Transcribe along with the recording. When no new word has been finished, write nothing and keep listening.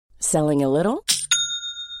Selling a little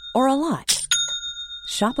or a lot?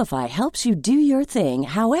 Shopify helps you do your thing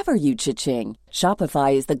however you cha-ching.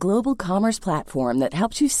 Shopify is the global commerce platform that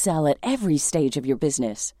helps you sell at every stage of your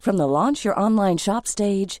business. From the launch your online shop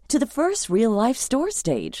stage to the first real-life store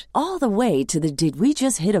stage, all the way to the did we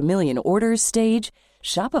just hit a million orders stage.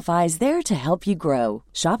 Shopify is there to help you grow.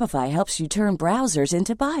 Shopify helps you turn browsers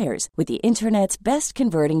into buyers with the internet's best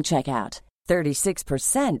converting checkout.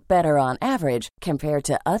 36% better on average compared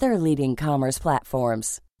to other leading commerce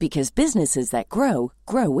platforms. Because businesses that grow,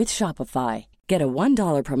 grow with Shopify. Get a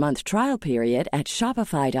 $1 per month trial period at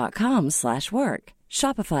shopify.com/work.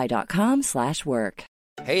 Shopify.com/work.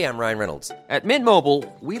 Hey, I'm Ryan Reynolds. At Mint Mobile,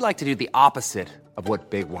 we like to do the opposite of what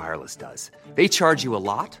Big Wireless does. They charge you a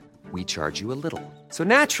lot, we charge you a little. So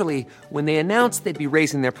naturally, when they announced they'd be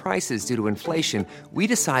raising their prices due to inflation, we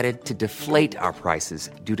decided to deflate our prices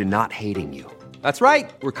due to not hating you. That's right.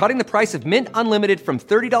 We're cutting the price of Mint Unlimited from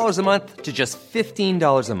 $30 a month to just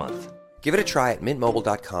 $15 a month. Give it a try at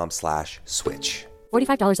mintmobile.com/switch.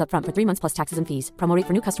 $45 up front for 3 months plus taxes and fees. Promo rate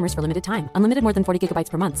for new customers for limited time. Unlimited more than 40 gigabytes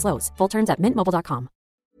per month. Slows full terms at mintmobile.com.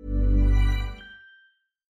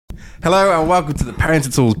 Hello and welcome to the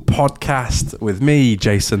Parenting Tools podcast with me,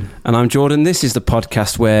 Jason. And I'm Jordan. This is the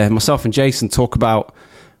podcast where myself and Jason talk about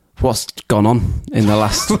what's gone on in the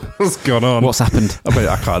last... What's gone on? What's happened.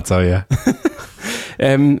 I can't tell you.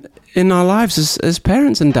 In our lives as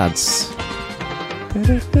parents and dads.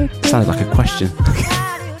 Sounded like a question.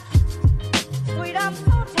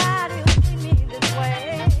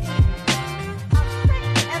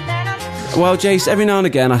 Well, Jace, every now and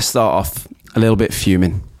again I start off a little bit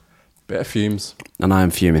fuming. Bit of fumes. And I am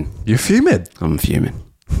fuming. You're fuming? I'm fuming.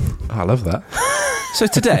 I love that. So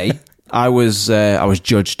today, I was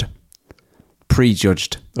judged.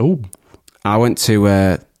 Prejudged. Oh. I went to...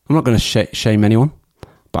 I'm not going to shame anyone,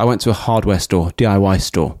 but I went to a hardware store, DIY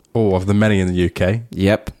store. Oh, of the many in the UK.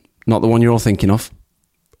 Yep. Not the one you're all thinking of.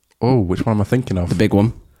 Oh, which one am I thinking of? The big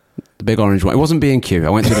one. The big orange one. It wasn't B&Q. I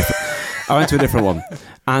went to a different one.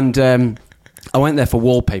 And I went there for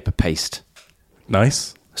wallpaper paste.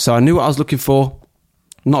 Nice. So I knew what I was looking for.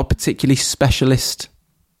 Not a particularly specialist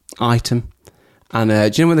item. And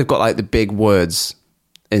do you know when they've got like the big words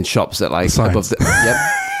in shops that like above the... Yep.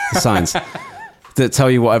 The signs. That tell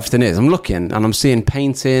you what everything is. I'm looking and I'm seeing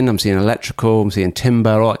painting, I'm seeing electrical, I'm seeing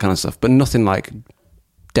timber, all that kind of stuff, but nothing like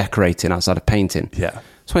decorating outside of painting. Yeah.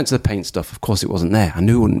 So I went to the paint stuff. Of course it wasn't there. I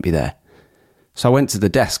knew it wouldn't be there. So I went to the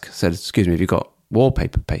desk, said, "Excuse me, have you got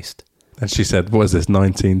wallpaper paste?" And she said, "What is this,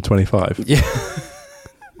 1925? Yeah.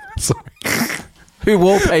 Sorry. Who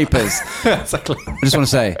wallpapers? Exactly. I just want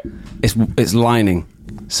to say, it's lining,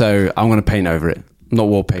 so I'm going to paint over it. I'm not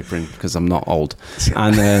wallpapering because I'm not old.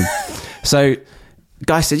 And so...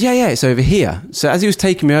 Guy said, yeah, it's over here. So as he was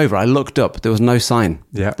taking me over, I looked up. There was no sign.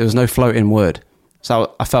 Yeah. There was no floating word.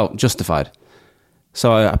 So I felt justified.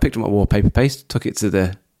 So I picked up my wallpaper paste, took it to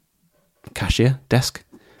the cashier desk,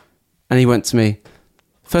 and he went to me,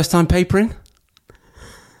 "First time papering?"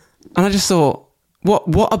 And I just thought,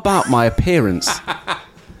 what about my appearance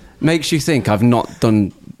makes you think I've not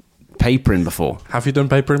done papering before? Have you done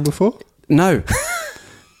papering before? No.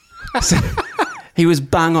 So he was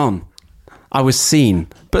bang on. I was seen.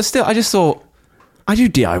 But still, I just thought, I do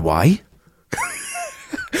DIY.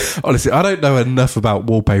 Honestly, I don't know enough about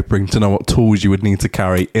wallpapering to know what tools you would need to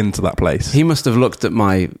carry into that place. He must have looked at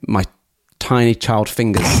my tiny child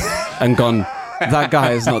fingers and gone, that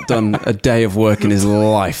guy has not done a day of work in his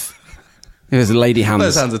life. It was lady hands.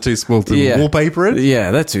 Those hands are too small to wallpaper in?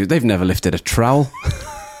 Yeah, they've never lifted a trowel.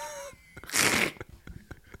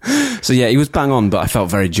 So yeah, he was bang on, but I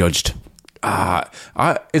felt very judged.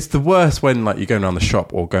 It's the worst when like you're going around the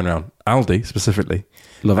shop or going around Aldi specifically.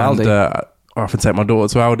 Love Aldi. I often take my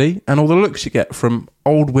daughter to Aldi and all the looks you get from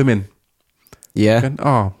old women. Yeah. Going,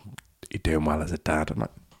 "Oh, you're doing well as a dad." I'm like,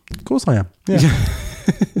 "Of course I am." Yeah.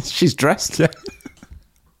 She's dressed. Yeah.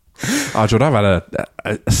 Oh, Jordan, I've had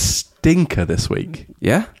a stinker this week.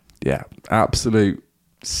 Yeah? Yeah. Absolute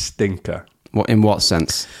stinker. In what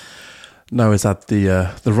sense? Noah's had the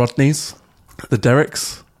Rodneys, the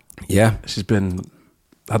Derricks. Yeah. She's had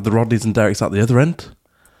the Rodneys and Derricks at the other end.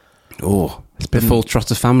 Oh, it's been the full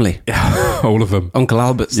Trotter family. Yeah, all of them. Uncle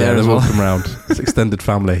Albert's there as well. well. They've all come round. It's extended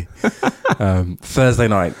family. Thursday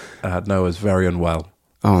night, Noah's very unwell.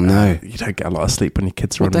 Oh, no. You don't get a lot of sleep when your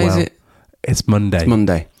kids are What unwell. day is it? It's Monday. It's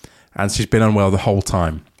Monday. And she's been unwell the whole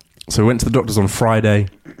time. So we went to the doctors on Friday.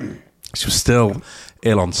 She was still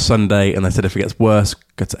ill on Sunday, and they said if it gets worse,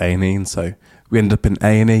 go to A&E. And so we ended up in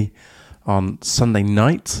A&E on Sunday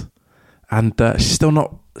night, and she's still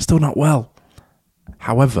not well.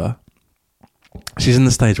 However, she's in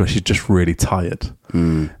the stage where she's just really tired.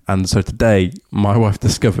 And so today, my wife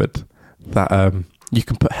discovered that you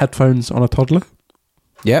can put headphones on a toddler.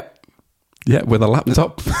 Yep. Yeah, with a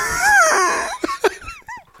laptop.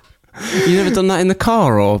 You never done that in the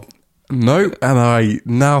car, or? No, and I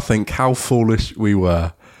now think how foolish we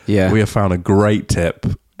were. Yeah. We have found a great tip.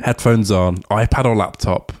 Headphones on, iPad or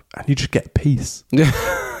laptop, and you just get peace.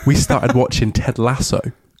 We started watching Ted Lasso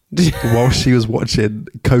while she was watching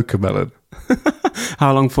Cocomelon.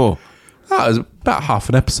 How long for? That was about half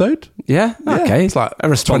an episode. Yeah, okay. It's like a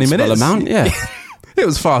responsible 20 minutes. amount, yeah. It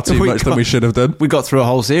was far too much than we should have done. We got through a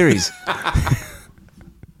whole series.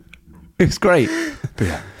 It was great.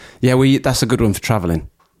 But yeah, that's a good one for travelling.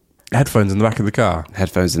 Headphones in the back of the car.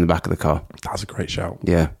 Headphones in the back of the car. That's a great shout.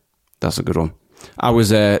 Yeah, that's a good one. I was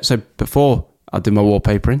so before I did my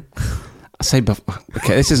wallpapering.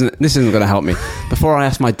 Okay, this isn't going to help me. Before I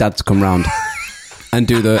asked my dad to come round and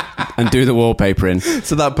do the wallpapering.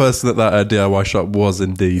 So that person at that DIY shop was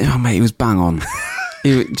indeed. Oh mate, he was bang on. Do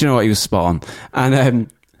you know what? He was spot on.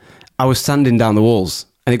 And I was sanding down the walls,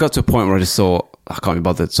 and it got to a point where I just thought I can't be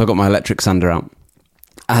bothered. So I got my electric sander out,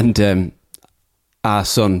 and our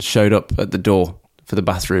son showed up at the door for the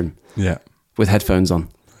bathroom. Yeah, with headphones on.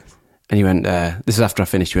 And he went, this is after I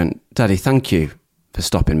finished, he went, Daddy, thank you for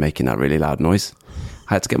stopping making that really loud noise.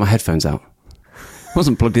 I had to get my headphones out. It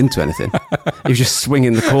wasn't plugged into anything. He was just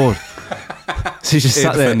swinging the cord. So he just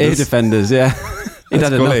sat there, ear defenders, yeah. He'd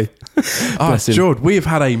had enough. Oh, George, we've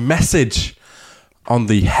had a message on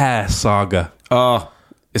the hair saga. Oh,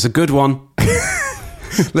 it's a good one.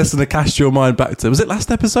 Listener, cast your mind back to, was it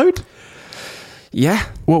last episode? Yeah.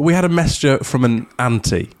 Well, we had a message from an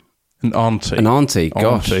auntie. An auntie.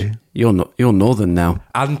 Gosh, you're northern now.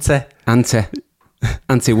 Auntie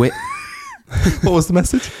Whit. What was the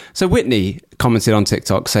message? So Whitney commented on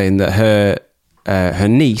TikTok saying that her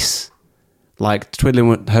niece liked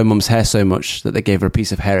twiddling her mum's hair so much that they gave her a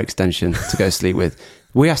piece of hair extension to go to sleep with.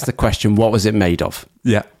 We asked the question, what was it made of?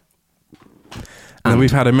 Yeah. And then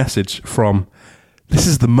we've had a message from, this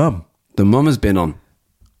is the mum. The mum has been on.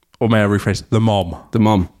 Or may I rephrase, the mom. The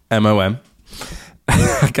mom. M-O-M.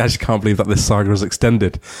 I just can't believe that this saga was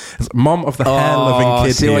extended. It's mom of the hair-loving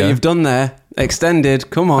kid see here. What you've done there. Extended.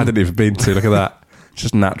 Come on. I didn't even mean to. Look at that. It's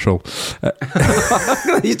just natural.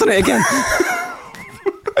 You've done it again.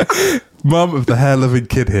 Mum of the hair-loving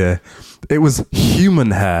kid here. It was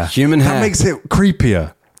human hair. Human hair. That makes it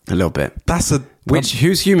creepier. A little bit.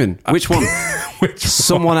 Who's human? Which one?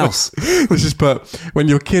 Someone else. Let's just put, when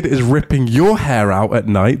your kid is ripping your hair out at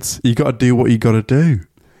night, you got to do what you got to do.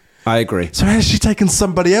 I agree. So has she taken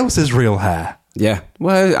somebody else's real hair? Yeah.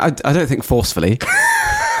 Well, I don't think forcefully.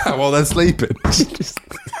 While they're sleeping.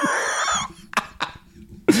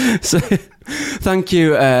 So, thank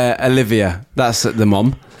you, Olivia. That's the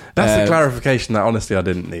mom. That's the clarification that honestly I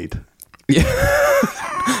didn't need. Yeah.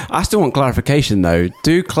 I still want clarification though.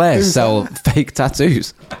 Do Claire sell fake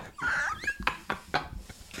tattoos?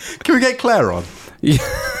 Can we get Claire on? Yeah.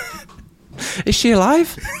 Is she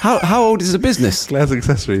alive? How old is the business? Claire's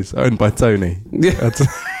Accessories, owned by Tony. Yeah.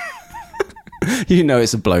 You know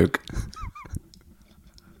it's a bloke.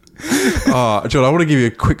 John, I want to give you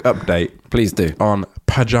a quick update. Please do. On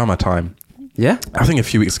pajama time. Yeah? I think a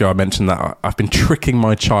few weeks ago I mentioned that I've been tricking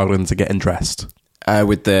my child into getting dressed.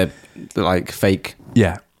 With the like fake...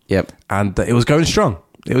 Yeah. Yep. And it was going strong.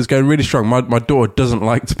 It was going really strong. My daughter doesn't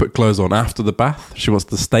like to put clothes on after the bath. She wants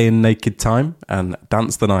to stay in naked time and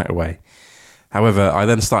dance the night away. However, I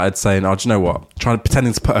then started saying, "Oh, do you know what?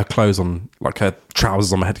 Pretending to put her clothes on, like her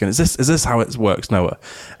trousers on my head again. Is this how it works, Noah?"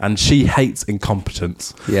 And she hates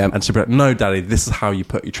incompetence. Yeah. And she'd be like, "No, Daddy, this is how you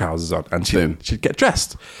put your trousers on." And she'd get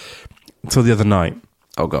dressed. Until the other night.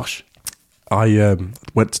 Oh gosh. I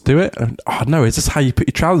went to do it, and no, is this how you put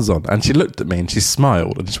your trousers on? And she looked at me and she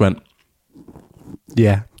smiled and just went,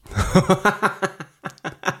 "Yeah."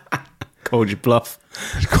 Called you bluff.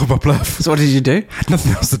 She called my bluff. So what did you do? I had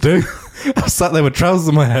nothing else to do. I sat there with trousers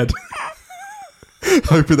on my head,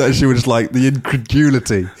 hoping that she would just like the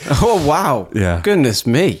incredulity. Oh wow! Yeah. Goodness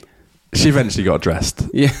me. She eventually got dressed.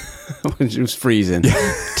 Yeah, when she was freezing.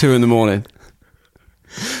 2 a.m.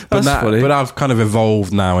 But funny. But I've kind of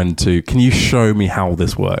evolved now into, can you show me how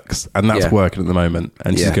this works? And that's working at the moment.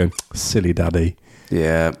 And she's going, silly daddy.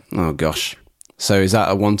 Yeah. Oh gosh. So is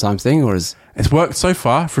that a one-time thing, or is it's worked so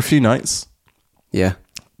far for a few nights? Yeah.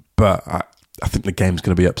 But I think the game's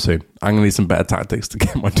going to be up soon. I'm going to need some better tactics to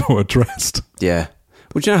get my daughter dressed. Yeah.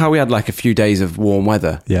 Well, do you know how we had like a few days of warm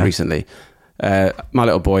weather recently? My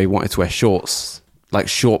little boy wanted to wear shorts, like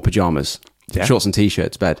short pajamas, shorts and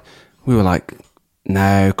t-shirts to bed. We were like,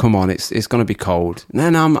 no, come on, it's going to be cold. No,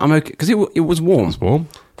 I'm okay. Because it was warm. It was warm.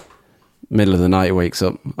 Middle of the night, he wakes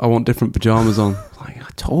up. I want different pajamas on. Like, I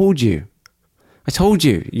told you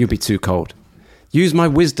you'd be too cold. Use my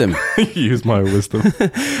wisdom. Use my wisdom.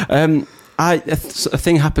 A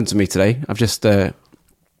thing happened to me today. I've just thought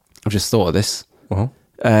of this,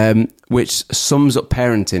 which sums up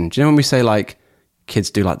parenting. Do you know when we say like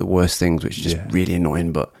kids do like the worst things, which is just really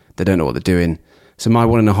annoying, but they don't know what they're doing? So my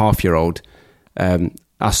 1.5-year-old,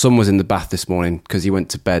 our son was in the bath this morning because he went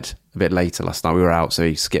to bed a bit later last night. We were out, so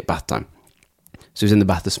he skipped bath time. So he was in the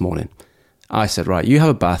bath this morning. I said, right, you have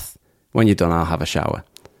a bath. When you're done, I'll have a shower.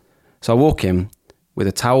 So I walk in with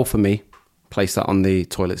a towel for me, place that on the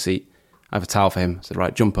toilet seat. I have a towel for him. I said,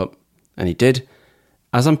 right, jump up. And he did.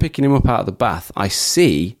 As I'm picking him up out of the bath, I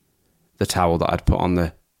see the towel that I'd put on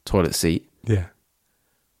the toilet seat. Yeah.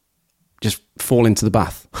 Just fall into the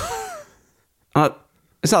bath.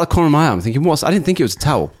 It's out the corner of my eye. I'm thinking, I didn't think it was a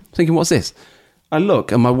towel. I'm thinking, what's this? I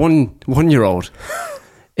look and my one-year-old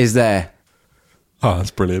is there. Oh,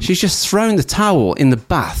 that's brilliant. She's just thrown the towel in the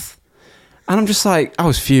bath. And I'm just like, I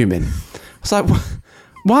was fuming. I was like,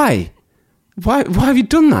 why? Why have you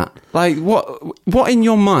done that? Like, what in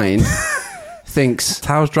your mind thinks...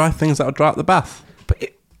 Towels dry things that will dry out the bath.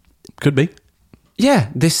 But could be. Yeah,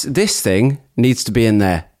 this thing needs to be in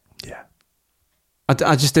there. Yeah.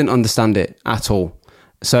 I just didn't understand it at all.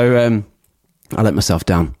 So I let myself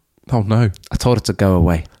down. Oh, no. I told her to go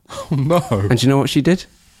away. Oh, no. And do you know what she did?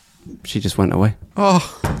 She just went away. Oh.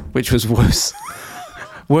 Which was worse.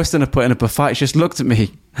 Worse than her putting up a fight. She just looked at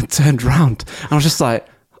me and turned round. And I was just like,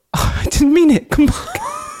 I didn't mean it. Come back.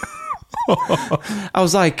 I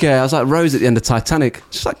was like Rose at the end of Titanic.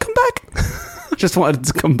 She's like, come back. I just wanted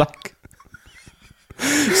to come back.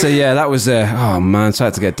 So yeah, that was oh man. So I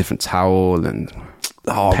had to get a different towel and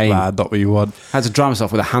pain. Man, not what you want. I had to dry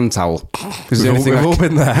myself with a hand towel. We've all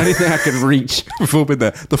been there. Anything I could reach. We've all been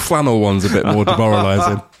there. The flannel one's a bit more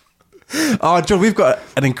demoralising. Oh, John, we've got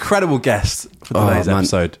an incredible guest for today's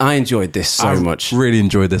episode. I enjoyed this so much. Really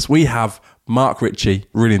enjoyed this. We have Mark Ritchie.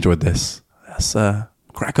 Really enjoyed this. Let's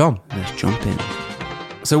crack on. Let's jump in.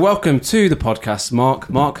 So welcome to the podcast, Mark.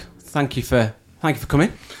 Mark, thank you for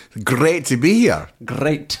coming. Great to be here.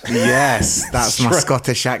 Great. Yes, that's my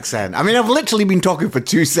Scottish accent. I mean, I've literally been talking for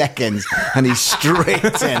 2 seconds and he's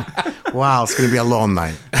straight in. Wow, it's going to be a long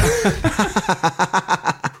night.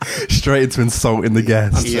 Straight into insulting the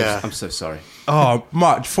guest. I'm so sorry. Oh,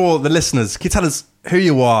 Mark, for the listeners, can you tell us who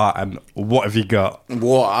you are and what have you got?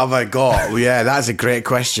 What have I got? Well, yeah, that's a great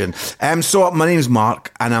question. So my name's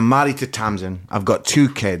Mark and I'm married to Tamsin. I've got 2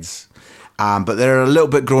 kids. But they're a little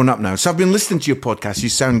bit grown up now. So I've been listening to your podcast. You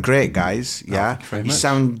sound great, guys. Yeah. You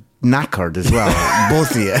sound knackered as well.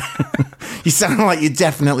 Both of you. You sound like you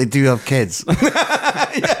definitely do have kids.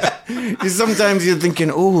 Yeah. Sometimes you're thinking,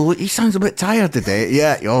 oh, he sounds a bit tired today.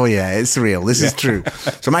 Yeah. Oh, yeah, it's real. This is true.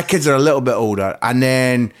 So my kids are a little bit older. And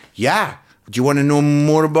then, yeah. Do you want to know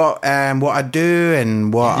more about what I do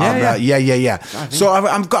and what? Yeah. So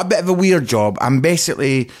I've got a bit of a weird job. I'm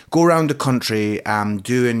basically go around the country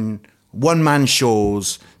doing one-man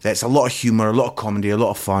shows. That's a lot of humour, a lot of comedy, a lot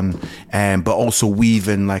of fun, but also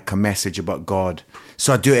weaving like a message about God.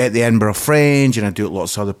 So I do it at the Edinburgh Fringe and I do it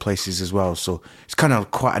lots of other places as well. So it's kind of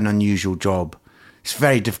quite an unusual job. It's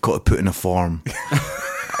very difficult to put in a form.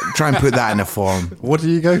 Try and put that in a form. What do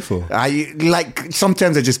you go for?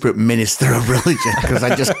 Sometimes I just put minister of religion because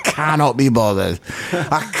I just cannot be bothered.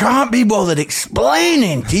 I can't be bothered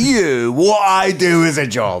explaining to you what I do as a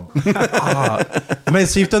job. Amazing.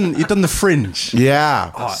 So you've done the Fringe.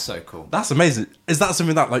 Yeah. That's so cool. That's amazing. Is that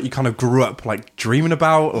something that like you kind of grew up like dreaming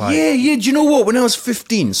about? Like... Yeah. Do you know what? When I was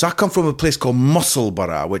 15, so I come from a place called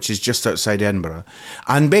Musselburgh, which is just outside Edinburgh,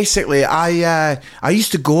 and basically I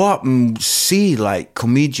used to go up and see like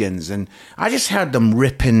comedians, and I just heard them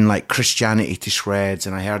ripping like Christianity to shreds,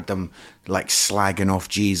 and I heard them like slagging off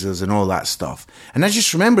Jesus and all that stuff. And I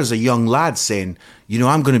just remember as a young lad saying, you know,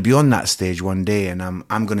 I'm going to be on that stage one day and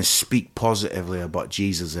I'm going to speak positively about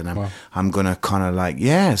Jesus, and I'm going to kind of like,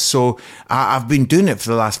 yeah. So I've been doing it for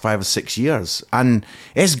the last 5 or 6 years, and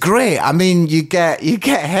it's great. I mean, you get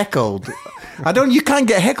heckled. You can't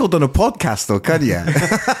get heckled on a podcast though, can you?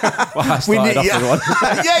 Well, I started off with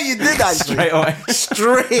one. Yeah, you did actually. Straight away.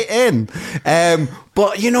 Straight in.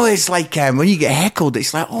 But you know, it's like when you get heckled,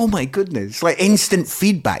 it's like, oh my goodness, it's like instant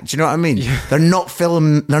feedback. Do you know what I mean? Yeah. They're not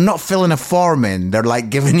filling a form in. They're like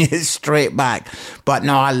giving you it straight back. But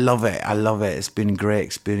no, I love it. It's been a great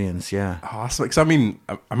experience. Yeah. Oh, because I mean,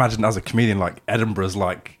 imagine as a comedian, like Edinburgh's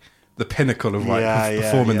like the pinnacle of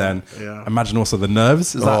performing. Then imagine also the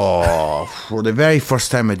nerves. Well, the very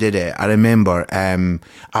first time I did it, I remember I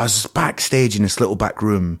was backstage in this little back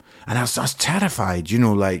room, and I was terrified,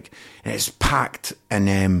 like, and it's packed,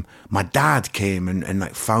 and my dad came and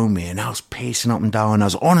like found me, and I was pacing up and down. I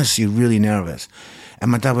was honestly really nervous,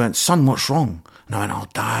 and my dad went, "Son, what's wrong?" And I went, "Oh,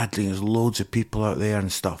 Dad, there's loads of people out there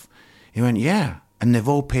and stuff." He went, "Yeah, and they've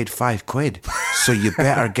all paid £5, so you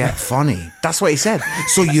better get funny." That's what he said.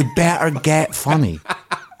 So you better get funny.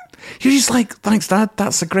 You're just like, "Thanks, Dad.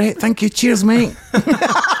 That's thank you. Cheers, mate.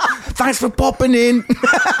 Thanks for popping in."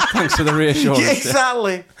 Thanks for the reassurance. Yeah,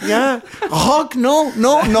 exactly. Yeah. A hug? No,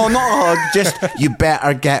 not a hug. Just, you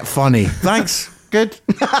better get funny. Thanks. Good.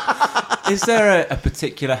 Is there a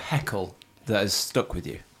particular heckle that has stuck with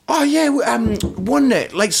you? Oh yeah, one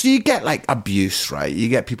that, like, so you get like abuse, right? You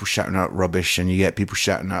get people shouting out rubbish, and you get people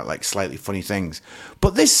shouting out like slightly funny things.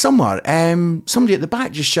 But this summer, somebody at the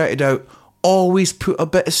back just shouted out, "Always put a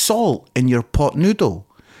bit of salt in your pot noodle."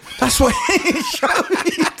 That's what he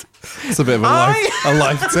shouted. It's a bit of a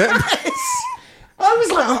life tip. I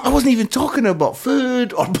was like, I wasn't even talking about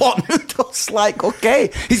food or pot noodles. Like,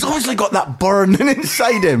 okay, he's obviously got that burning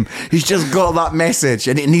inside him. He's just got that message,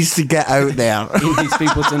 and it needs to get out there. He needs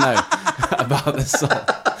people to know about the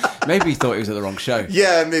salt. Maybe he thought he was at the wrong show.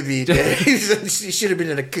 Yeah, maybe he did. He should have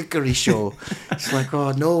been at a cookery show. It's like,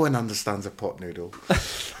 oh, no one understands a pot noodle.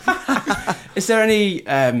 Is there any...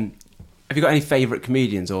 have you got any favourite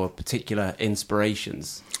comedians or particular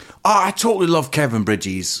inspirations? Oh, I totally love Kevin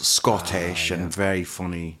Bridges, Scottish and very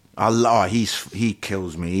funny. He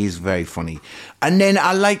kills me. He's very funny. And then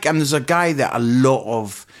there's a guy that a lot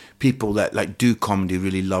of people that like do comedy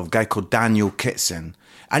really love, a guy called Daniel Kitson.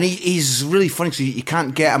 And he's really funny, so you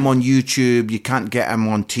can't get him on YouTube, you can't get him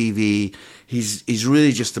on TV. He's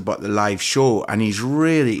really just about the live show, and he's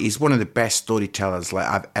one of the best storytellers like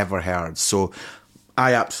I've ever heard. So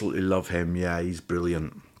I absolutely love him. Yeah, he's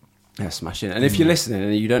brilliant. Yeah, smashing. And if you're listening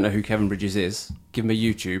and you don't know who Kevin Bridges is, give him a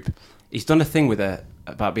YouTube. He's done a thing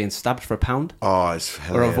about being stabbed for £1. Oh, it's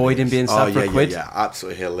hilarious. Or avoiding being stabbed for £1. Yeah,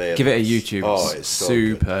 absolutely hilarious. Give it a YouTube. Oh, it's so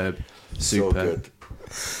superb. Good. Superb. So good.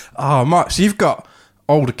 Oh, Mark, so you've got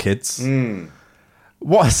older kids.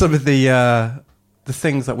 What are some of the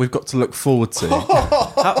things that we've got to look forward to?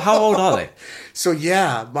 How old are they? So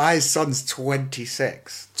yeah, my son's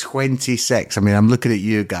 26. 26. I mean, I'm looking at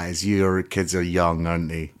you guys. Your kids are young, aren't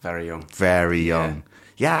they? Very young. Very young.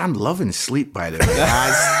 Yeah, I'm loving sleep, by the way.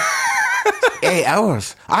 8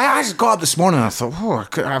 hours. I just got up this morning and I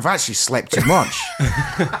thought, I've actually slept too much. Do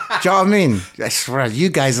you know what I mean? I swear, you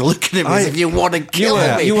guys are looking at me as if you want to kill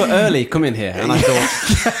me. You were early coming here, and I thought,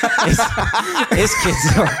 his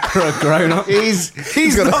kids are grown up. He's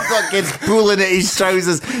not got kids pulling at his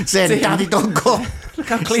trousers saying, "Daddy, don't go." Look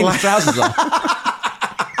how clean his trousers are.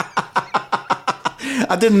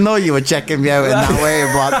 I didn't know you were checking me out in that way,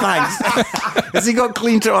 but thanks. Has he got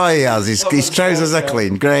clean trousers? Oh, he has. His trousers are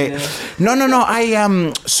clean. Great. Yeah.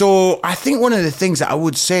 No. So I think one of the things that I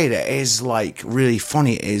would say that is like really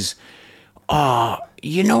funny is, when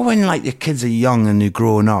like your kids are young and they're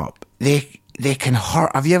growing up, they can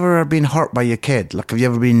hurt. Have you ever been hurt by your kid? Like, have you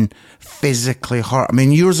ever been physically hurt? I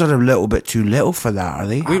mean, yours are a little bit too little for that, are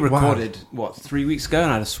they? We recorded, 3 weeks ago,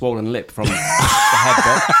 and I had a swollen lip from the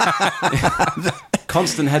headbutt.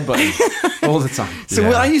 Constant headbutting all the time.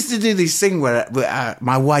 So I used to do this thing where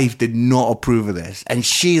my wife did not approve of this, and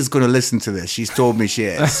she is going to listen to this. She's told me she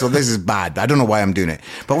is. So this is bad. I don't know why I'm doing it.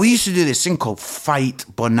 But we used to do this thing called Fight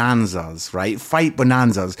Bonanzas, right? Fight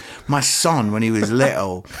Bonanzas. My son, when he was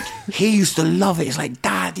little, he used to love it. It's like,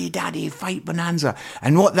 Daddy, Fight Bonanza.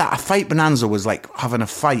 And a Fight Bonanza was like having a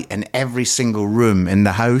fight in every single room in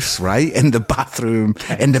the house, right? In the bathroom,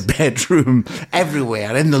 in the bedroom,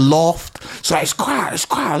 everywhere, in the loft. So it's quite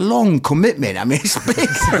a long commitment. I mean, it's big.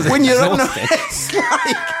 When you're on it's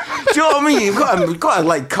like, do you know what I mean? You've got to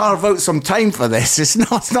like carve out some time for this. It's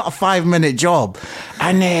not a 5-minute job.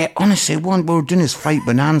 And honestly, we were doing this Fight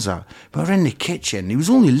Bonanza. We were in the kitchen. He was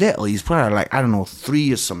only little. He was probably like,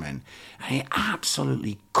 3 or something. And he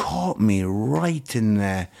absolutely caught me right in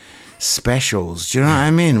the specials. Do you know what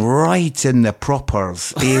I mean? Right in the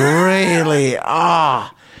propers. He really,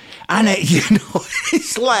 And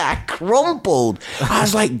it's like I crumpled. I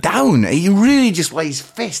was like down. He really just, like his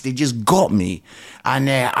fist, he just got me. And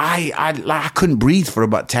I couldn't breathe for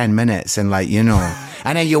about 10 minutes. And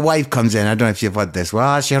and then your wife comes in. I don't know if you've had this.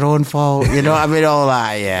 Well, it's your own fault. You know what I mean? All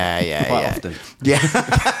that. Yeah. Quite often. Yeah.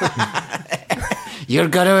 You're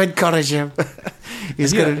going to encourage him.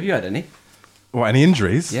 Have you had any? What, any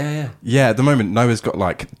injuries? Yeah. Yeah, at the moment, Noah's got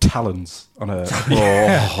like talons on her.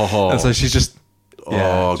 And so she's just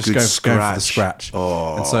Oh, just good going for the scratch. scratch.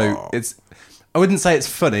 Oh. And so I wouldn't say it's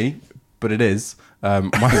funny, but it is. My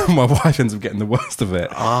wife ends up getting the worst of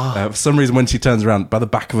it. For some reason, when she turns around, by the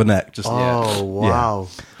back of her neck, just Wow.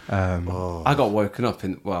 I got woken up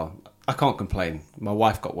I can't complain. My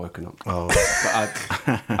wife got woken up.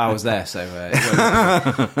 But I was there, so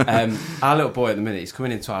our little boy at the minute, he's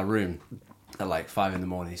coming into our room at like 5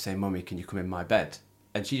 a.m. He's saying, "Mummy, can you come in my bed?"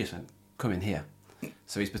 And she just went, "Come in here."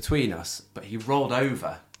 So he's between us, but he rolled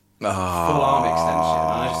over, full arm extension,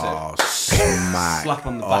 and I just said, slap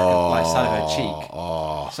on the back of side of her cheek.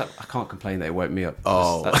 So I can't complain that it woke me up.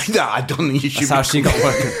 I don't think you should. That's how she got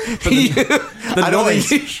woken. I don't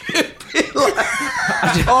think you should be like...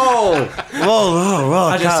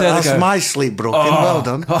 well, that's my sleep broken. Well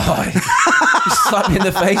done. He slapped me in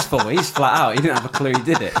the face for me. He's flat out. He didn't have a clue he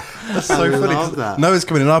did it. That's so funny. Noah's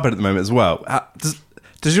coming in our bed at the moment as well.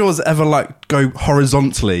 Does yours ever like go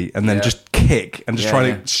horizontally and then just kick and just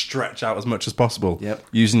try to stretch out as much as possible? Yep.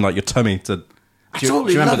 Using like your tummy to... Do you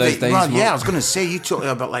remember those days? Well, yeah, I was going to say, you talked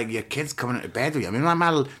about like your kids coming into bed with you. I mean,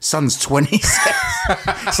 my son's 26.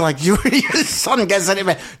 It's like your son gets into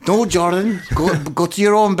bed. No, Jordan, go to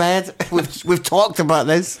your own bed. We've talked about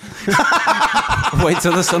this. Wait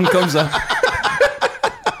till the sun comes up.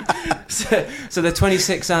 So they're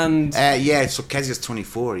 26 and... so Kezia's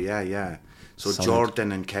 24, yeah. So solid.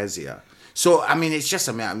 Jordan and Kezia. So, I mean, it's just,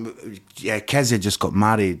 Kezia just got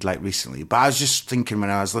married, like, recently. But I was just thinking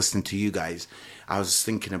when I was listening to you guys, I was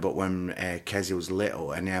thinking about when Kezia was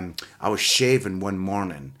little, and I was shaving one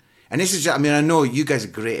morning. And this is just, I mean, I know you guys are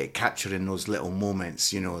great at capturing those little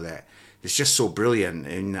moments, you know, that it's just so brilliant.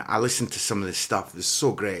 And I listened to some of this stuff. It's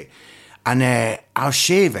so great. And I was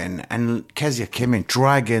shaving, and Kezia came in,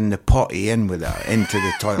 dragging the potty in with her into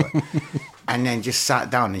the toilet. And then just sat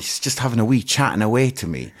down and she's just having a wee chatting away to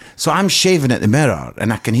me. So I'm shaving at the mirror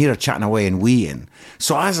and I can hear her chatting away and weeing.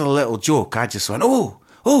 So as a little joke, I just went, oh,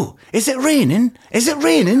 is it raining? Is it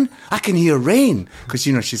raining? I can hear rain. Because,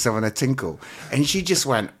 you know, she's having a tinkle. And she just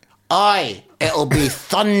went, "Aye, it'll be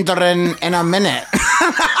thundering in a minute."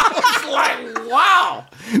 I was like, wow.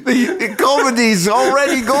 The comedy's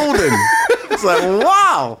already golden. It's like,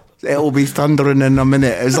 wow. It'll be thundering in a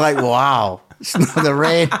minute. It's like, wow. It's not the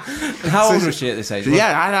rain. How old was she at this age?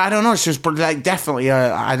 Yeah, I don't know. She was like definitely.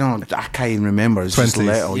 I can't even remember. It's 20s. Just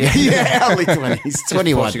little. Yeah, early 20s,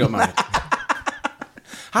 21. She got married.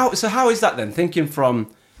 How is that then? Thinking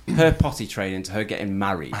from her potty training to her getting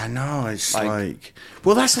married. I know. It's like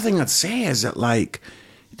well, that's the thing I'd say is that like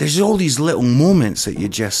there's all these little moments that you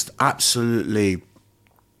just absolutely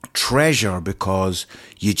treasure because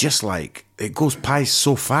you just like it goes by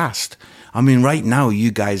so fast. I mean, right now, you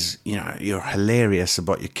guys, you know, you're hilarious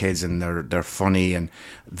about your kids and they're funny and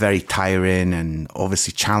very tiring and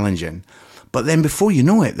obviously challenging. But then before you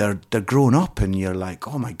know it, they're grown up and you're like,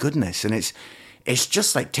 oh my goodness. And it's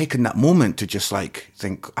just like taking that moment to just like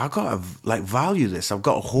think, I've got to like value this. I've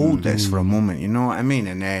got to hold this for a moment. You know what I mean?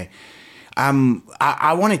 And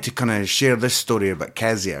I wanted to kind of share this story about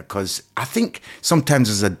Kezia because I think sometimes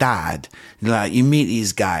as a dad, like you meet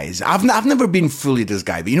these guys. I've never been fully this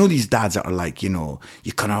guy, but you know these dads that are like, you know,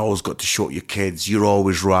 you kind of always got to show your kids you're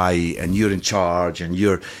always right and you're in charge and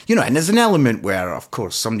you're, you know, and there's an element where, of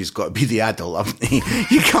course, somebody's got to be the adult. We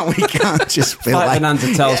can't just feel like...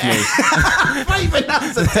 Bonanza tells me. Fight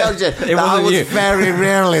Bonanza tells you it wasn't was you. Very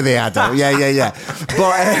rarely the adult. Yeah.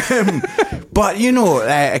 But you know,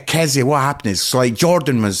 Kezia, what happened is, so like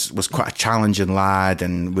Jordan was quite a challenging lad,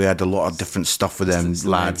 and we had a lot of different stuff with them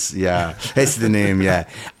lads. Yeah, it's the name. Yeah,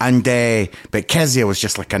 and but Kezia was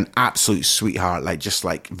just like an absolute sweetheart, like just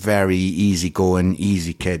like very easygoing,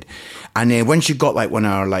 easy kid. And when she got like one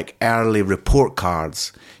of our like early report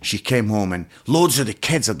cards, she came home and loads of the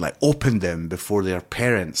kids had like opened them before their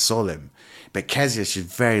parents saw them. But Kezia, she's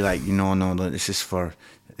very like, no, this is for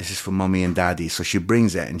mummy and daddy. So she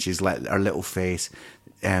brings it and she's like, her little face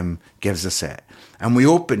gives us it. And we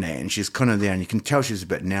open it and she's kind of there and you can tell she's a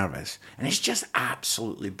bit nervous. And it's just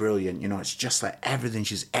absolutely brilliant. You know, it's just like everything.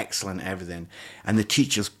 She's excellent at everything. And the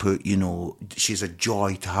teachers put, you know, she's a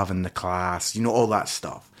joy to have in the class, you know, all that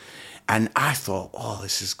stuff. And I thought, oh,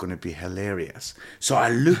 this is going to be hilarious. So I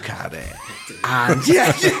look at it and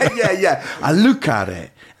yeah. I look at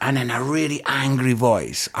it and in a really angry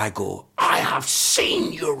voice, I go, I have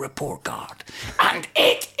seen your report card and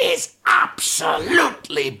it is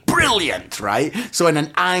absolutely brilliant, right? So in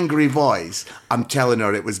an angry voice, I'm telling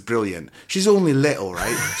her it was brilliant. She's only little,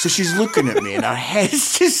 right? So she's looking at me and her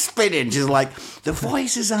head's just spinning. She's like, the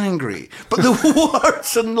voice is angry, but the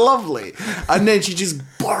words are lovely. And then she just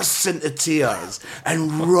bursts into tears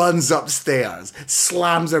and runs upstairs,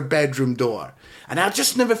 slams her bedroom door. And I'll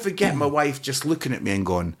just never forget my wife just looking at me and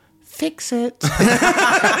going, fix it.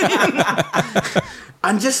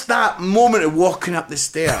 And just that moment of walking up the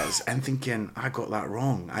stairs and thinking, I got that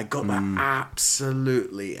wrong. I got that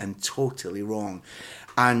absolutely and totally wrong.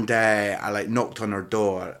 And I like knocked on her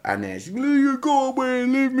door and she's like, you go away,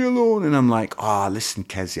 leave me alone. And I'm like, oh, listen,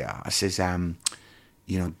 Kezia. I says,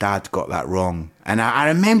 you know, Dad got that wrong. And I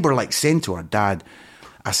remember like saying to her, Dad,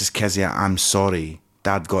 I says, Kezia, I'm sorry.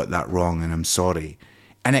 Dad got that wrong and I'm sorry.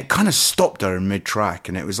 And it kind of stopped her in mid-track.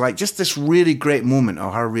 And it was like just this really great moment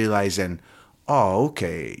of her realizing, oh,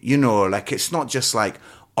 okay. You know, like it's not just like,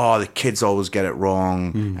 oh, the kids always get it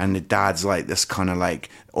wrong and the dad's like this kind of like,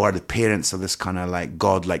 or the parents are this kind of like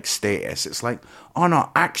godlike status. It's like, oh no,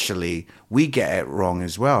 actually, we get it wrong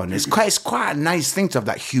as well. And it's quite a nice thing to have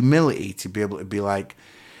that humility to be able to be like,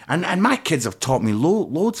 and my kids have taught me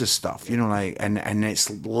loads of stuff, you know, like, and it's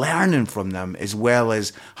learning from them as well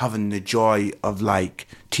as having the joy of like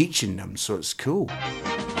teaching them. So it's cool.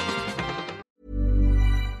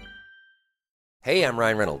 Hey, I'm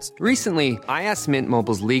Ryan Reynolds. Recently, I asked Mint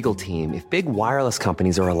Mobile's legal team if big wireless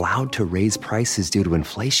companies are allowed to raise prices due to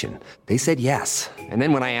inflation. They said yes. And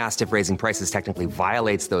then when I asked if raising prices technically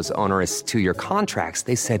violates those onerous 2-year contracts,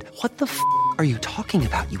 they said, what the f*** are you talking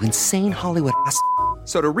about, you insane Hollywood ass f-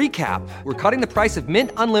 So to recap, we're cutting the price of Mint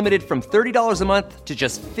Unlimited from $30 a month to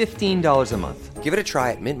just $15 a month. Give it a try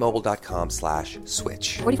at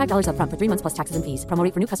mintmobile.com/switch. $45 up front for 3 months plus taxes and fees. Promo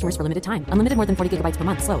rate for new customers for limited time. Unlimited more than 40 gigabytes per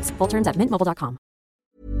month. Slows full terms at mintmobile.com.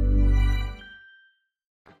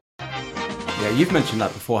 Yeah, you've mentioned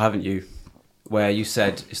that before, haven't you? Where you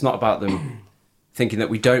said it's not about them thinking that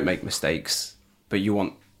we don't make mistakes, but you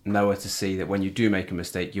want Noah to see that when you do make a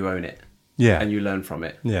mistake, you own it. Yeah. And you learn from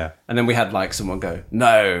it. Yeah. And then we had like someone go,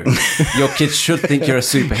 no, your kids should think you're a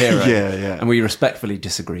superhero. Yeah. And we respectfully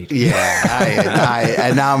disagreed. Yeah,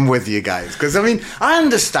 and I'm with you guys. Because, I mean, I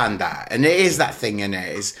understand that. And it is that thing in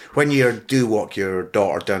it, is when you do walk your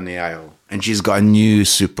daughter down the aisle and she's got a new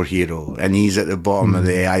superhero and he's at the bottom of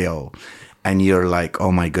the aisle and you're like,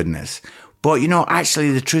 oh my goodness. But, you know,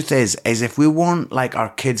 actually the truth is if we want like our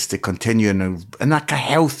kids to continue in like a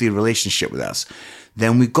healthy relationship with us,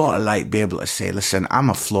 then we've got to like be able to say, listen, I'm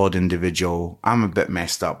a flawed individual. I'm a bit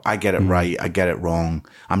messed up. I get it right. I get it wrong.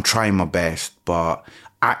 I'm trying my best. But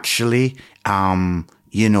actually,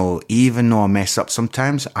 you know, even though I mess up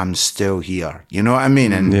sometimes, I'm still here. You know what I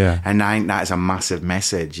mean? And and I think that is a massive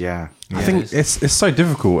message. Yeah. I think it's so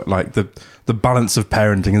difficult, like the balance of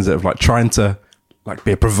parenting, is it, of like trying to like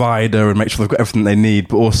be a provider and make sure they've got everything they need,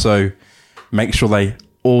 but also make sure they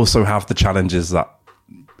also have the challenges that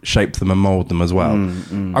shape them and mold them as well.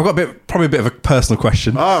 I've got probably a bit of a personal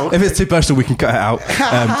question. Oh, okay. If it's too personal, we can cut it out.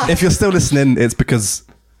 If you're still listening, it's because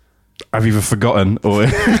I've either forgotten or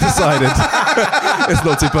decided it's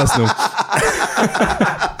not too personal.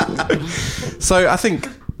 So I think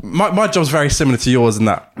my job's very similar to yours in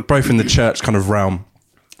that, both in the church kind of realm,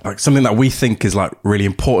 like something that we think is like really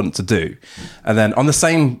important to do. And then on the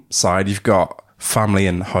same side, you've got family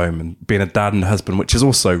and home and being a dad and a husband, which is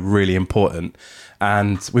also really important.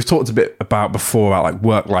 And we've talked a bit about before about like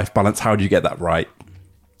work-life balance. How do you get that right?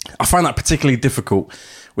 I find that particularly difficult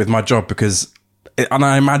with my job because, and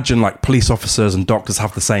I imagine like police officers and doctors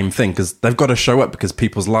have the same thing because they've got to show up because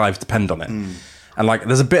people's lives depend on it. And like,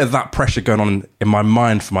 there's a bit of that pressure going on in my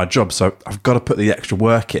mind for my job. So I've got to put the extra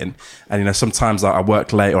work in. And, you know, sometimes I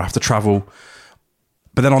work late or I have to travel.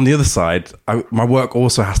 But then on the other side, my work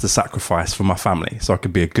also has to sacrifice for my family. So I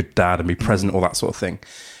could be a good dad and be present, all that sort of thing.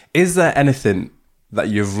 Is there anything that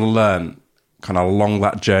you've learned kind of along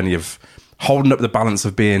that journey of holding up the balance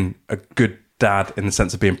of being a good dad in the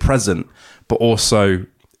sense of being present, but also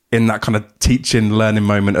in that kind of teaching, learning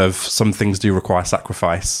moment of some things do require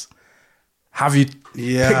sacrifice? Have you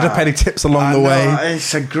picked up any tips along the way?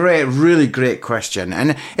 It's a really great question.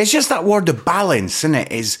 And it's just that word of balance, isn't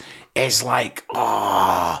it? Is like,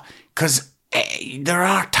 because there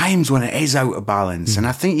are times when it is out of balance. And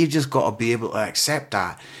I think you've just got to be able to accept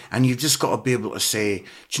that. And you've just got to be able to say,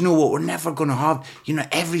 do you know what? We're never going to have, you know,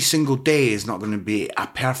 every single day is not going to be a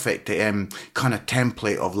perfect kind of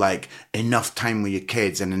template of like enough time with your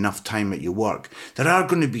kids and enough time at your work. There are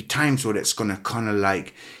going to be times where it's going to kind of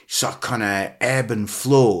like sort of kind of ebb and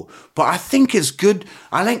flow. But I think it's good.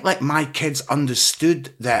 I think like my kids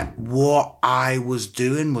understood that what I was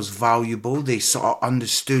doing was valuable. They sort of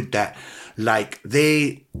understood that like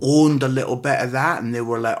they owned a little bit of that and they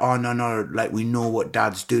were like, oh no, like we know what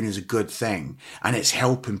dad's doing is a good thing and it's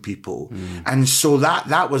helping people. And so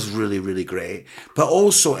that was really, really great. But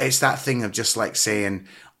also it's that thing of just like saying,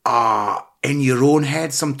 in your own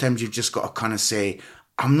head, sometimes you've just got to kind of say,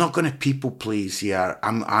 I'm not going to people please here.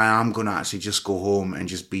 I am going to actually just go home and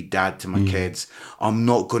just be dad to my kids. I'm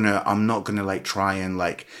not going to like try and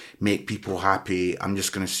like make people happy. I'm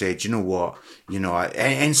just going to say, do you know what? You know,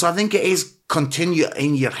 and so I think it is continue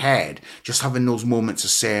in your head, just having those moments of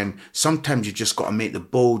saying, sometimes you just got to make the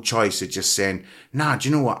bold choice of just saying, nah, do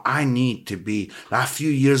you know what? I need to be, like a few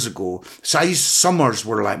years ago. So summers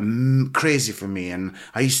were like crazy for me. And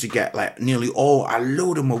I used to get like nearly a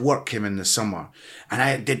load of my work came in the summer. And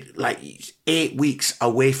I did like 8 weeks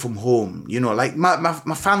away from home. You know, like my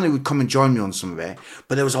family would come and join me on some of it,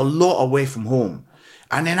 but there was a lot away from home.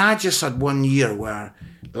 And then I just had 1 year where,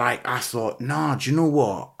 like, I thought, nah, do you know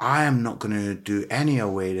what? I am not going to do any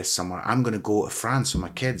away this summer. I'm going to go to France with my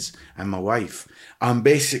kids and my wife. And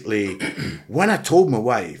basically, when I told my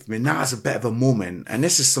wife, I mean, that's a bit of a moment, and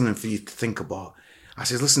this is something for you to think about. I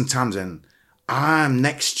said, listen, Tamsin,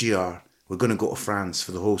 next year, we're going to go to France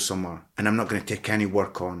for the whole summer, and I'm not going to take any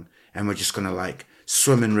work on, and we're just going to, like,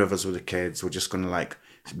 swim in rivers with the kids. We're just going to, like,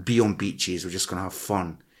 be on beaches. We're just going to have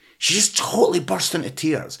fun. She just totally burst into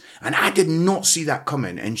tears. And I did not see that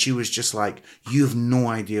coming. And she was just like, you have no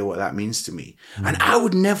idea what that means to me. Mm. And I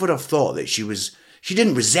would never have thought that she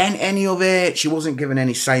didn't resent any of it. She wasn't giving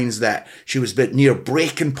any signs that she was a bit near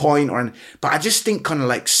breaking point but I just think kind of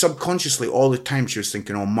like subconsciously all the time she was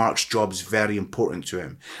thinking, oh, Mark's job is very important to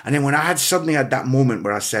him. And then when I suddenly had that moment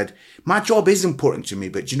where I said, my job is important to me,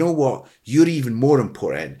 but you know what? You're even more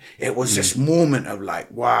important. It was this moment of like,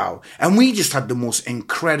 wow. And we just had the most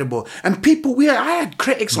incredible, and I had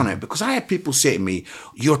critics on it because I had people say to me,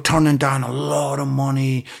 you're turning down a lot of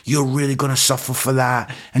money. You're really going to suffer for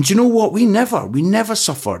that. And you know what? We never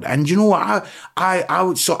suffered. And you know what? I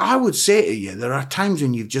would say to you, there are times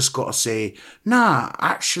when you've just got to say, nah,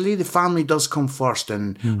 actually the family does come first.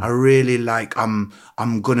 And I really like, I'm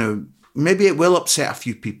going to, maybe it will upset a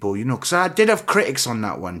few people, you know, because I did have critics on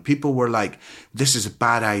that one. People were like, this is a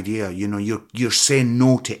bad idea. You know, you're saying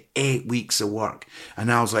no to 8 weeks of work.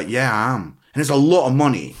 And I was like, yeah, I am. And it's a lot of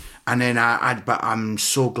money. And then but I'm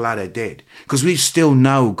so glad I did. Because we've still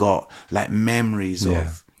now got like memories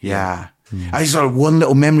of, yeah. I just had one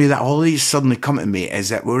little memory that all these suddenly come to me is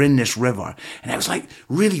that we're in this river and it was like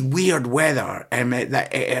really weird weather and it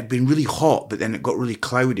had been really hot, but then it got really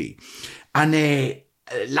cloudy. And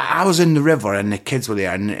I was in the river and the kids were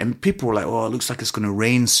there and people were like, oh, it looks like it's going to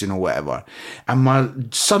rain soon or whatever. And my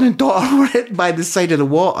son and daughter were by the side of the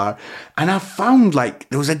water and I found like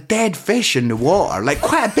there was a dead fish in the water, like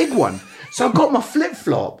quite a big one. So I got my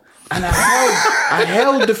flip-flop and I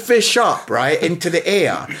held the fish up, right, into the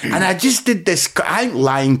air. And I just did this. I think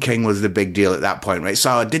Lion King was the big deal at that point, right? So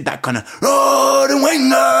I did that kind of, oh, the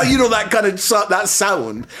winger, you know, that kind of that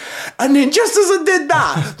sound. And then just as I did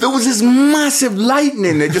that, there was this massive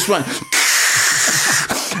lightning that just went,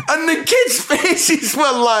 and the kids' faces were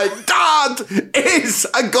like, Dad is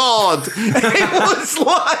a god. It was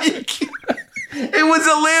like... It was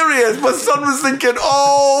hilarious. My son was thinking,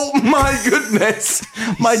 oh my goodness,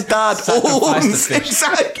 my dad owns,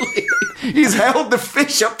 exactly. He's held the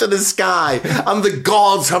fish up to the sky and the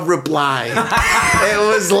gods have replied. It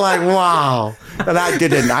was like, wow. And I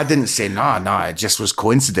didn't say, no, it just was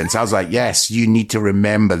coincidence. I was like, yes, you need to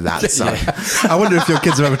remember that, son. Yeah. I wonder if your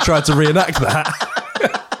kids have ever tried to reenact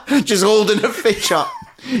that. Just holding a fish up.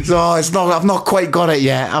 So I've not quite got it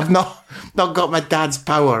yet. I've not got my dad's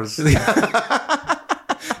powers.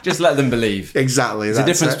 Just let them believe. Exactly. There's a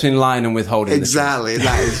difference between lying and withholding. Exactly.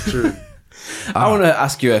 That is true. I want to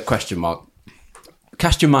ask you a question, Mark.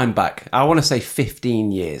 Cast your mind back. I want to say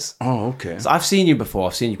 15 years. Oh, okay. So I've seen you before.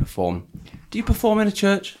 I've seen you perform. Do you perform in a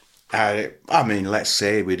church? I mean, let's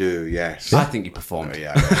say we do, yes. I think you performed. Oh,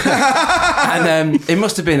 yeah. And it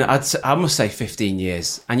must have been, I must say 15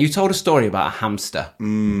 years. And you told a story about a hamster.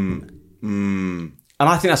 And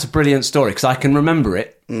I think that's a brilliant story because I can remember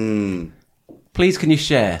it. Please, can you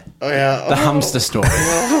share the hamster story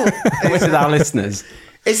with our listeners?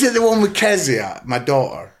 Is it the one with Kezia, my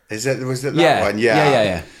daughter? Was it that one?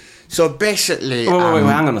 Yeah. So basically... Wait,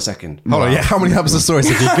 hang on a second. Hold on, how many hamster stories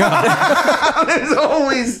have you got? There's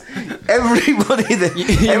always... Everybody that...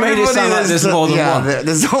 You made it sound like there's more than one.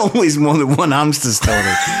 There's always more than one hamster story.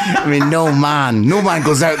 I mean, no man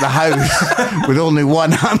goes out the house with only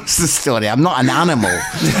one hamster story. I'm not an animal.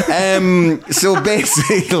 So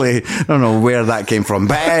basically... I don't know where that came from.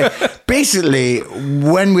 But basically,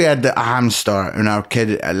 when we had a hamster and our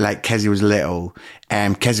kid, like Kezia was little...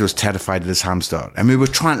 Kezia was terrified of this hamster and we were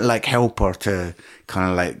trying to like help her to kind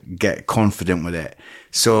of like get confident with it.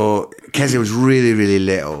 So Kezia was really, really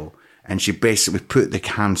little and she basically put the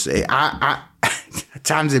hamster, I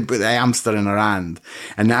Tamsin put the hamster in her hand,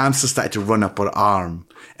 and the hamster started to run up her arm.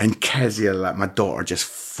 And Kezia, like my daughter, just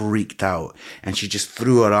freaked out, and she just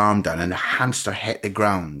threw her arm down, and the hamster hit the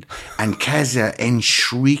ground. And Kezia, in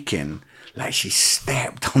shrieking, like she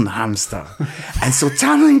stepped on the hamster, and so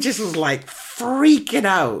Tamsin just was like freaking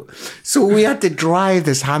out. So we had to drive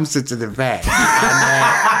this hamster to the vet,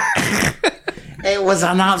 and it was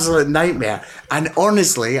an absolute nightmare. And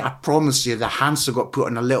honestly, I promise you, the hamster got put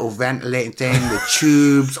on a little ventilating thing with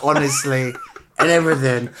tubes, honestly, and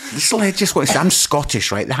everything. Just what I'm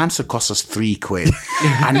Scottish, right? The hamster cost us £3,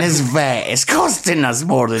 and this vet is costing us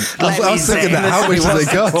more than. I was thinking that. How much do they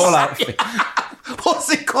cost? What's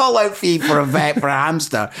the call-out fee for a vet for a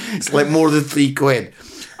hamster? It's like more than £3.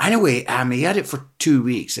 Anyway, he had it for 2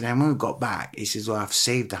 weeks, and then when we got back, he says, well, I've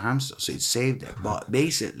saved the hamster. So he'd saved it. But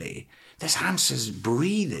basically, this hamster's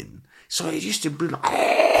breathing. So it used to breathe like...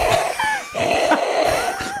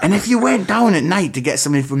 And if you went down at night to get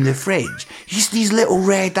something from the fridge, just these little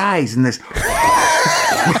red eyes and this...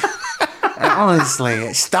 And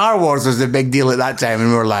honestly, Star Wars was a big deal at that time, and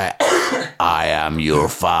we were like, I am your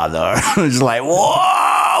father. It's like,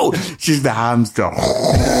 whoa! She's the hamster.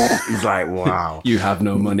 It's like, wow. You have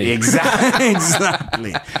no money.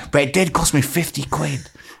 Exactly. But it did cost me £50.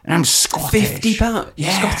 And I'm Scottish. £50?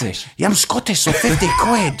 Yeah. Scottish? Yeah, I'm Scottish, so £50. Do you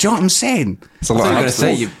know what I'm saying? It's a I lot. was going to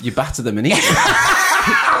say, you batter them and eat them.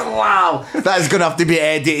 Wow. That is going to have to be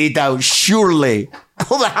edited out, surely.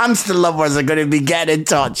 All the hamster lovers are going to be getting in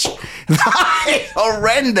touch. That is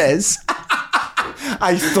horrendous.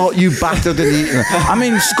 I thought you battered and eaten. I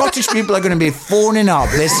mean, Scottish people are going to be phoning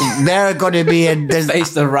up. Listen, they're going to be in this.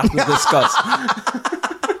 Face the wrath of the Scots.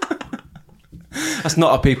 That's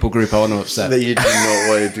not a people group I want to upset. That you do not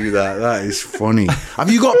want to do that. That is funny. Have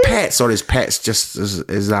you got pets, or is pets just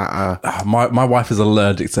is that a... My wife is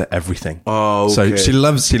allergic to everything. Oh, So okay. she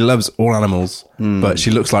loves all animals, but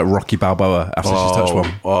she looks like Rocky Balboa after she's touched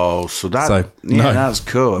one. Oh, so that no. that's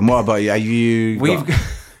cool. And what about you? Are you?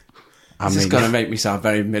 This is going to make me sound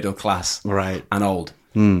very middle class, right, and old.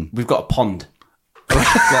 We've got a pond.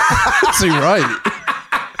 That's right.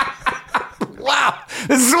 Wow,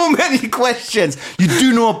 there's so many questions. You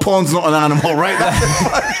do know a pond's not an animal, right?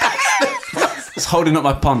 It's holding up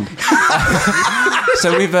my pond.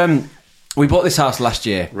 So we bought this house last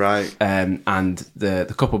year, right? And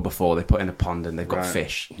the couple before, they put in a pond and they've got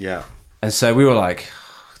fish. Yeah. And so we were like,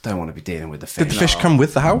 don't want to be dealing with the fish. Did the fish come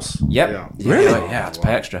with the house? Yep. Yeah. Really? Yeah, I had to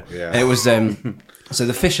pay extra. Yeah. And it was so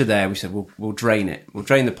the fish are there. We said we'll drain it. We'll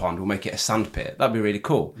drain the pond. We'll make it a sand pit. That'd be really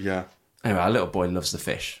cool. Yeah. Anyway, our little boy loves the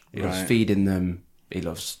fish. He loves feeding them. He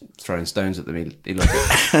loves throwing stones at them. He loves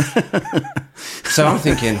it. So I'm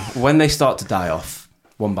thinking, when they start to die off,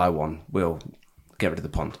 one by one, we'll get rid of the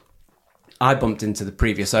pond. I bumped into the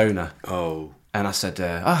previous owner. Oh. And I said,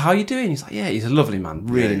 how are you doing? He's like, yeah, he's a lovely man.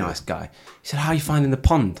 Really nice guy. He said, how are you finding the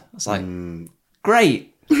pond? I was like,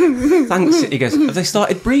 great. Thanks. He goes, have they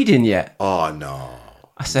started breeding yet? Oh, no.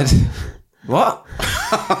 I said, what?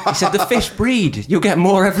 He said, the fish breed. You'll get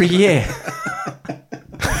more every year.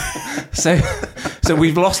 So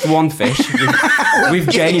we've lost one fish. We've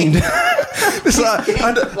gained. It's like,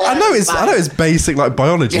 I know it's basic like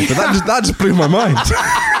biology, but that just blew my mind.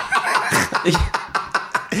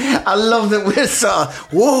 I love that we're sort of,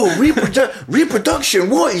 whoa, reproduction,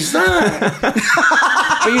 what is that?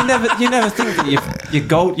 But you never think that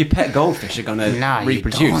your pet goldfish are going to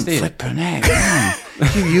reproduce, do you? Flipping heck, man.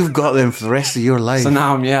 You've got them for the rest of your life. So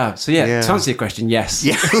now to answer your question, yes.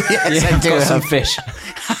 Yes, I do got some have fish.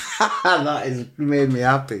 That has made me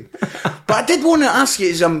happy. But I did want to ask you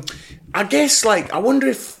is, I guess, like, I wonder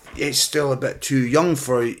if it's still a bit too young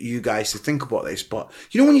for you guys to think about this, but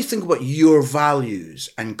you know when you think about your values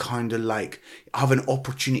and kind of like have an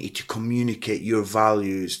opportunity to communicate your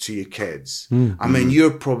values to your kids, I mean,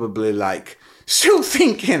 you're probably like still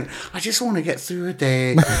thinking, I just want to get through a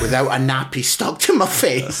day without a nappy stuck to my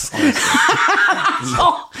face. So,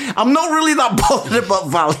 I'm not really that bothered about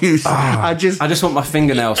values. I just want my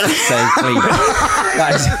fingernails to stay clean.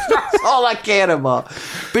 That's all I care about.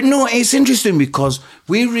 But no, it's interesting because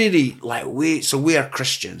we really we are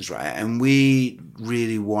Christians, right? And we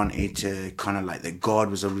really wanted to kind of like that God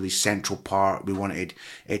was a really central part. We wanted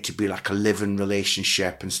it to be like a living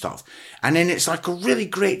relationship and stuff. And then it's like a really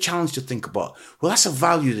great challenge to think about, well, that's a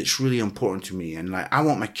value that's really important to me. And like, I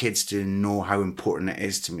want my kids to know how important it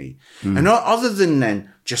is to me. And other than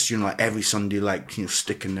then just, like every Sunday, like,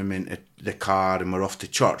 sticking them into the car and we're off to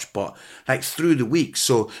church, but like through the week.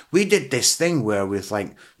 So we did this thing where we're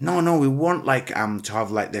like, no, we want like, to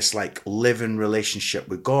have like this like living relationship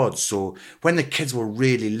with God. So when the kids were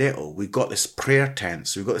really little, we got this prayer tent.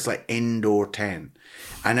 So we got this like indoor tent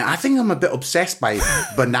And I think I'm a bit obsessed by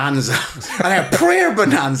bonanza. And a prayer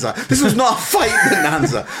bonanza. This was not a fight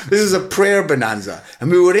bonanza. This is a prayer bonanza.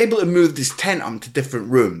 And we were able to move this tent up to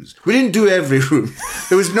different rooms. We didn't do every room.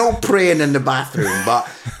 There was no praying in the bathroom, but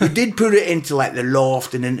we did put it into like the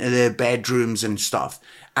loft and into the bedrooms and stuff.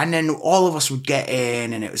 And then all of us would get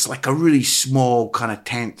in, and it was like a really small kind of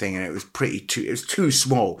tent thing, and it was it was too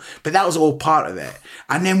small. But that was all part of it.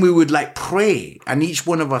 And then we would like pray, and each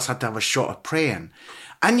one of us had to have a shot of praying.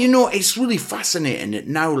 And you know, it's really fascinating that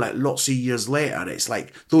now, like lots of years later, it's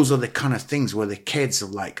like those are the kind of things where the kids are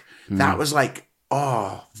like, that was like,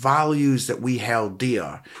 values that we held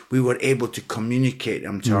dear. We were able to communicate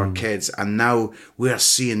them to our kids, and now we're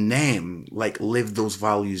seeing them like live those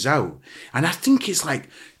values out. And I think it's like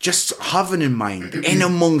just having in mind, in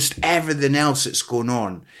amongst everything else that's going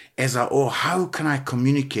on, is like, how can I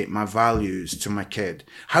communicate my values to my kid?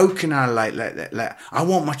 How can I I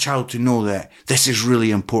want my child to know that this is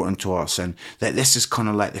really important to us, and that this is kind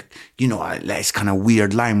of like the, you know, it's kind of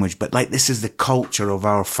weird language, but like this is the culture of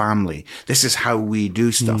our family. This is how we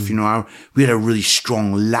do stuff. You know, we had a really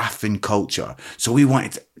strong laughing culture. So we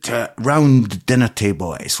wanted to round the dinner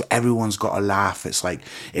table, everyone's got a laugh. It's like,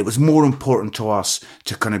 it was more important to us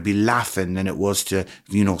to kind of be laughing than it was to,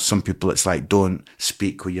 you know, some people it's like, don't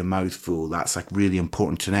speak with your mouth full. That's like really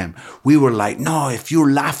important to them. We were like, no, if you're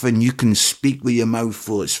laughing, you can speak with your mouth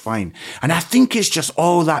full. It's fine. And I think it's just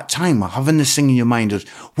all that time having this thing in your mind is,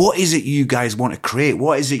 what is it you guys want to create?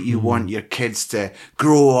 What is it you want your kids to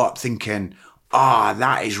grow up thinking,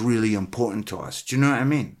 that is really important to us? Do you know what I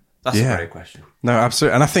mean? That's a great question. No,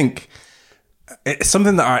 absolutely. And I think it's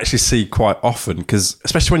something that I actually see quite often, because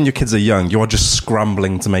especially when your kids are young, you're just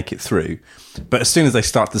scrambling to make it through. But as soon as they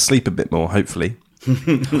start to sleep a bit more, hopefully,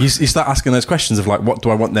 you start asking those questions of like, what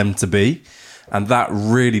do I want them to be? And that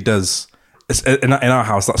really does, in our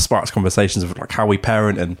house, that sparks conversations of like how we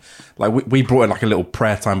parent, and like we brought in like a little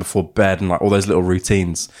prayer time before bed and like all those little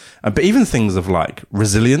routines. But even things of like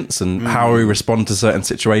resilience and how we respond to certain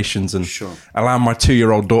situations, and allowing my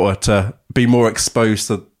 2-year-old daughter to be more exposed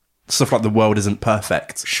to stuff like the world isn't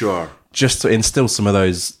perfect. Sure. Just to instill some of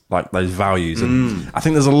those values. And I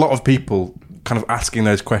think there's a lot of people kind of asking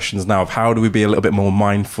those questions now of how do we be a little bit more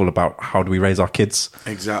mindful about how do we raise our kids?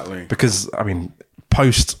 Exactly. Because, I mean,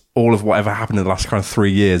 post all of whatever happened in the last kind of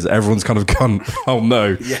 3 years, everyone's kind of gone, oh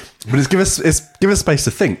no. Yeah. But it's give us space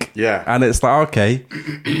to think. Yeah. And it's like, okay,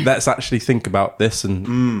 let's actually think about this.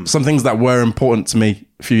 And some things that were important to me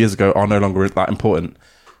a few years ago are no longer that important.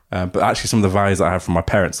 But actually some of the values that I have from my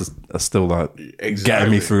parents are still like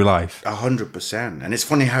getting me through life. 100%. And it's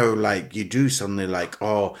funny how like you do suddenly like,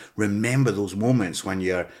 remember those moments when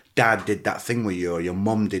your dad did that thing with you or your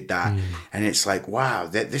mum did that. And it's like, wow,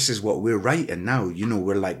 this is what we're writing now. You know,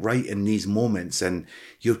 we're like writing these moments, and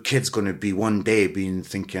your kid's going to be one day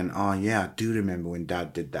thinking, oh yeah, I do remember when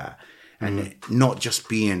dad did that. And not just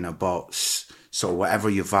being about sort of whatever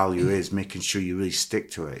your value is, making sure you really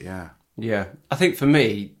stick to it. Yeah. Yeah. I think for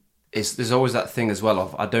me, there's always that thing as well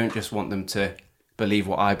of, I don't just want them to believe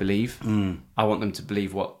what I believe. I want them to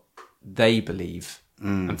believe what they believe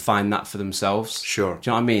and find that for themselves. Sure. Do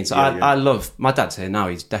you know what I mean? So I love, my dad's here now,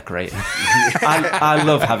 he's decorating. I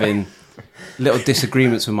love having little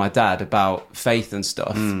disagreements with my dad about faith and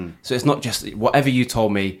stuff. So it's not just whatever you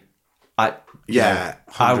told me, I'll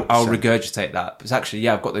regurgitate that. It's actually,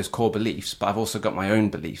 I've got those core beliefs, but I've also got my own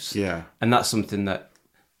beliefs. Yeah. And that's something that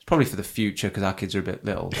probably for the future, because our kids are a bit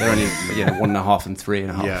little. They're only 1.5 and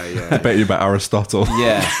 3.5. Yeah. I bet you about Aristotle.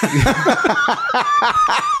 Yeah.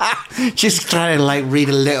 Just trying to like read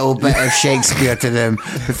a little bit of Shakespeare to them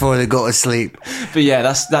before they go to sleep. But yeah,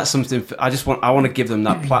 that's something. I want to give them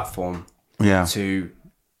that platform. Yeah. To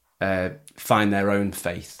find their own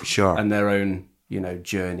faith. Sure. And their own,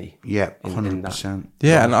 journey. Yeah, 100%.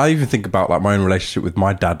 Yeah, and I even think about like my own relationship with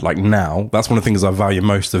my dad. Like now, that's one of the things I value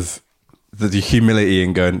most of. The humility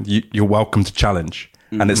and going, you're welcome to challenge,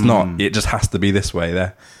 and it's not. It just has to be this way.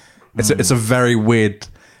 There, it's a very weird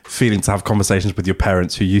feeling to have conversations with your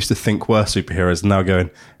parents who used to think were superheroes, and now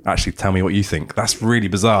going, actually, tell me what you think. That's really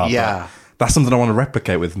bizarre. Yeah, that's something I want to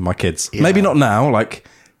replicate with my kids. Yeah. Maybe not now. Like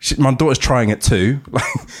my daughter's trying it too. Like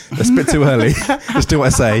it's a bit too early. Just do what I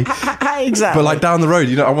say. Exactly. But like down the road,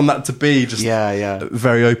 I want that to be just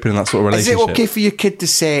very open in that sort of relationship. Is it okay for your kid to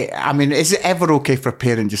say, I mean, is it ever okay for a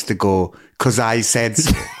parent just to go, because I said,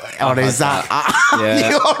 or is that,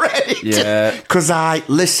 you already? Yeah. Because I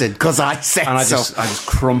said and so. I just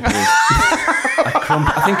crumpled.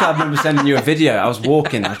 I think I remember sending you a video. I was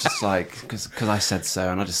walking. I was just like, because I said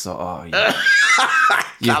so. And I just thought,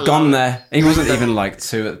 you've gone there. He wasn't even like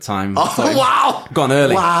 2 at the time. Oh, wow. Gone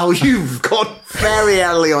early. Wow, you've gone very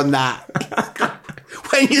early on that.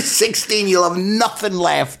 when you're 16, you'll have nothing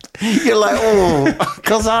left. You're like, oh,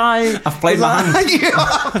 because I've played my hand.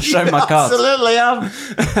 I've shown my cards. Absolutely have.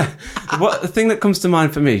 The thing that comes to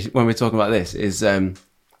mind for me when we're talking about this is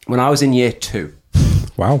when I was in year 2.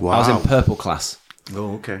 Wow. I was in purple class.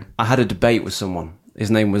 Oh, okay. I had a debate with someone. His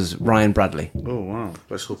name was Ryan Bradley. Oh, wow.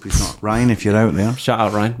 Let's hope he's not. Ryan, if you're out there. Shout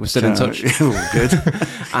out, Ryan. We're still in touch. Oh, good.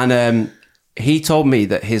 And he told me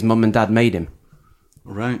that his mum and dad made him.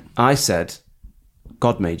 Right. I said,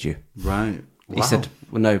 God made you. Right. Wow. He said,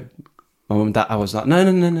 well, no, my mum and dad. I was like,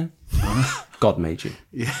 no. God made you.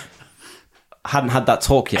 Yeah. I hadn't had that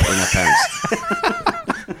talk yet with my parents.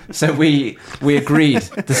 So we agreed.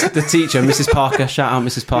 The teacher, Mrs. Parker, shout out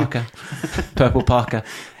Mrs. Parker, Purple Parker.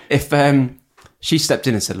 If she stepped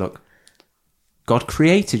in and said, look, God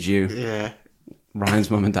created you. Yeah. Ryan's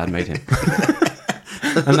mum and dad made him.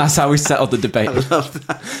 And that's how we settled the debate. I love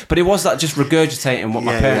that. But it was that just regurgitating what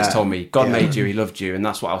my parents yeah. told me. God Yeah. made you, he loved you, and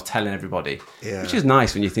that's what I was telling everybody. Yeah. Which is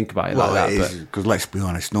nice when you think about it Well, like it that. is, because let's be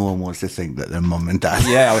honest, no one wants to think that their mum and dad.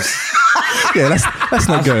 But yeah, I was Yeah, let's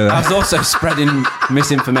not go there. I was also spreading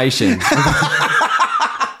misinformation.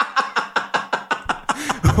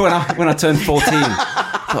 when I turned 14,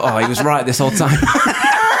 I thought, he was right this whole time.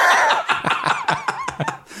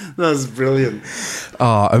 That's brilliant.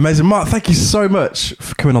 Oh, amazing. Mark, thank you so much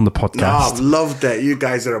for coming on the Oh, podcast. I've loved it. You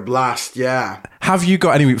guys are a blast. Yeah. Have you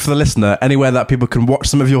got any, for the listener, anywhere that people can watch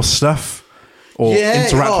some of your stuff? Or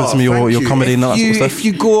interact with some of your comedy and all that sort of stuff? If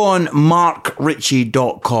you go on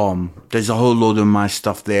markritchie.com, there's a whole load of my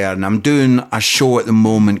stuff there. And I'm doing a show at the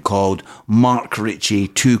moment called Mark Ritchie,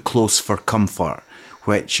 Too Close for Comfort,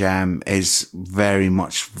 which is very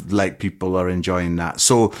much like people are enjoying that.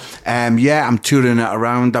 So, I'm touring it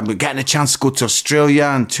around. I'm getting a chance to go to Australia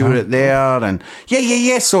and tour it there. And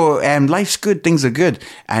yeah. So life's good. Things are good.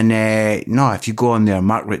 And if you go on there,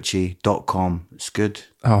 markritchie.com, it's good.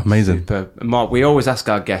 Oh, amazing. But Mark, we always ask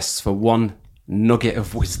our guests for one nugget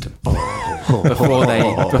of wisdom before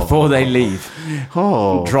they leave.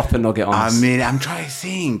 Drop a nugget on us. I mean, I'm trying to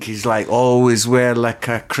think. He's like, always wear like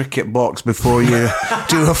a cricket box before you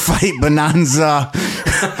do a fight bonanza.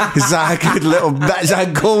 Is that a good little? Is that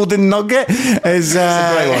a golden nugget? It's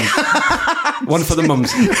a great one. One for the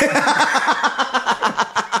mums.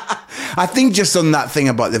 I think just on that thing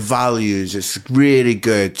about the values, it's really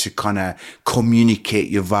good to kind of communicate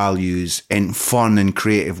your values in fun and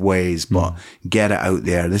creative ways, but get it out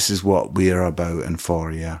there. This is what we're about and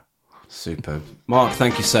for, yeah. Superb. Mark,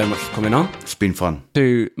 thank you so much for coming on. It's been fun.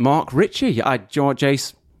 To Mark Ritchie. Do you know what,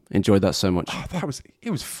 Jace? Enjoyed that so much. Oh, he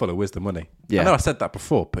was full of wisdom, wasn't he? Yeah. I know I said that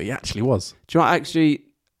before, but he actually was. Do you know what I actually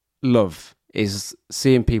love is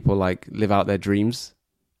seeing people like live out their dreams.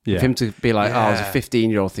 Yeah. For him to be like, I was a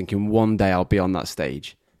 15-year-old thinking one day I'll be on that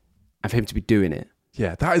stage. And for him to be doing it.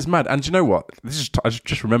 Yeah, that is mad. And do you know what? I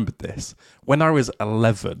just remembered this. When I was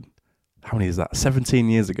 11, how many is that? 17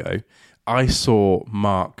 years ago, I saw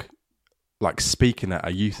Mark like speaking at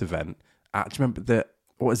a youth event at, do you remember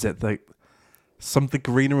something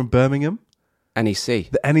arena in Birmingham? NEC.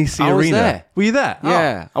 The NEC I arena. was there. Were you there?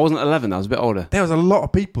 Yeah. I wasn't 11. I was a bit older. There was a lot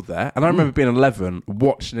of people there. And I remember being 11,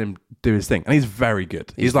 watching him do his thing. And he's very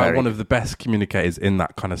good. He's like one of the best communicators in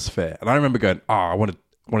that kind of sphere. And I remember going, I want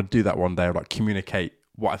to do that one day, or like communicate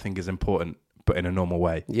what I think is important, but in a normal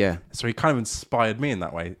way. Yeah. So he kind of inspired me in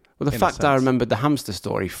that way. Well, the fact I remembered the hamster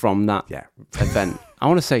story from that event, I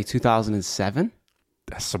want to say 2007?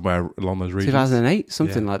 That's somewhere along those regions. 2008,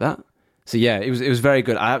 something like that. So yeah, it was very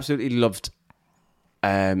good. I absolutely loved.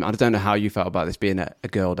 I don't know how you felt about this being a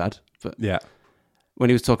girl dad, but when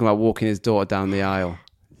he was talking about walking his daughter down the aisle,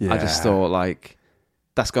 I just thought like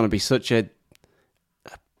that's going to be such a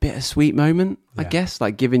bittersweet moment, I guess,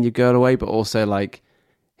 like giving your girl away, but also like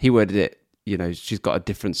he worded it. You know, she's got a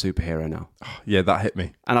different superhero now. Yeah, that hit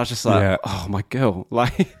me. And I was just like, oh, my girl,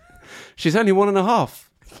 like she's only 1.5,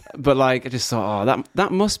 but like I just thought,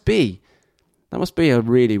 that must be a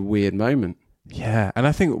really weird moment. Yeah, and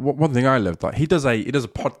I think one thing I loved, like he does a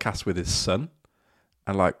podcast with his son,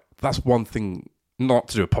 and like that's one thing. Not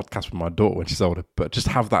to do a podcast with my daughter when she's older, but just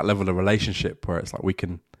have that level of relationship where it's like we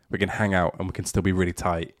can hang out and we can still be really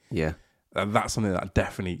tight. Yeah, and that's something that I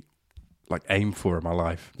definitely like aim for in my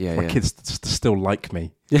life. Yeah, my kids still like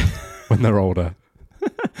me when they're older.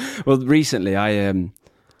 Well, recently I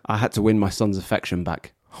had to win my son's affection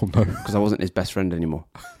back. Oh no, because I wasn't his best friend anymore,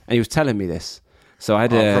 and he was telling me this. So I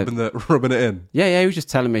had rubbing it in. Yeah, he was just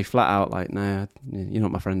telling me flat out, like, "No, you're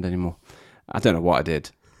not my friend anymore." I don't know what I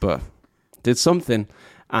did, but did something,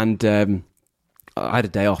 and I had a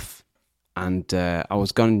day off, and I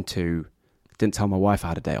was going to. Didn't tell my wife I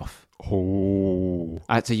had a day off. Oh,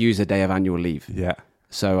 I had to use a day of annual leave. Yeah.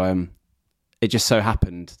 So it just so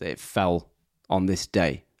happened that it fell on this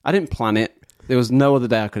day. I didn't plan it. There was no other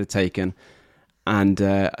day I could have taken. And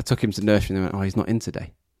I took him to nursery and they went, oh, he's not in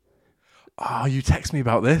today. Oh, you text me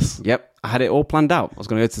about this? Yep. I had it all planned out. I was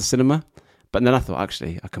going to go to the cinema. But then I thought,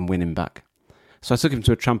 actually, I can win him back. So I took him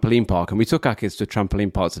to a trampoline park. And we took our kids to a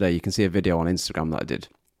trampoline park today. You can see a video on Instagram that I did.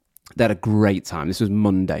 They had a great time. This was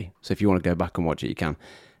Monday. So if you want to go back and watch it, you can.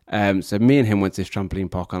 So me and him went to this trampoline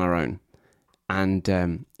park on our own.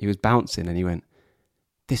 And he was bouncing and he went,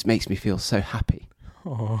 this makes me feel so happy.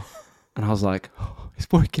 Oh. And I was like, oh, it's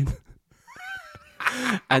working.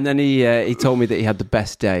 And then he told me that he had the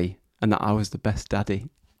best day and that I was the best daddy.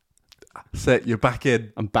 So you're back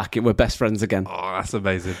in. I'm back in. We're best friends again. Oh, that's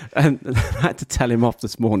amazing. And I had to tell him off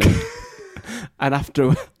this morning. And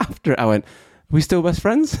after it, I went, are we still best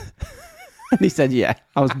friends? And he said, yeah.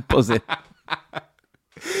 I was buzzing.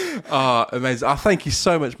 Oh, amazing. Oh, thank you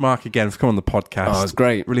so much, Mark, again, for coming on the podcast. Oh, it's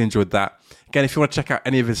great. Really enjoyed that. Again, if you want to check out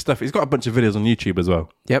any of his stuff, he's got a bunch of videos on YouTube as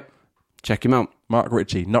well. Yep. Check him out. Mark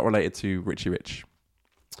Ritchie, not related to Ritchie Rich.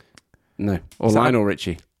 No. Or Lionel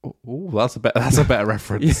Ritchie. Oh, that's a better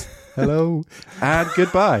reference. Hello. And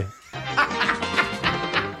goodbye.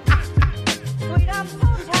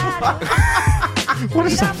 What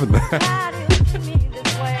just happened there?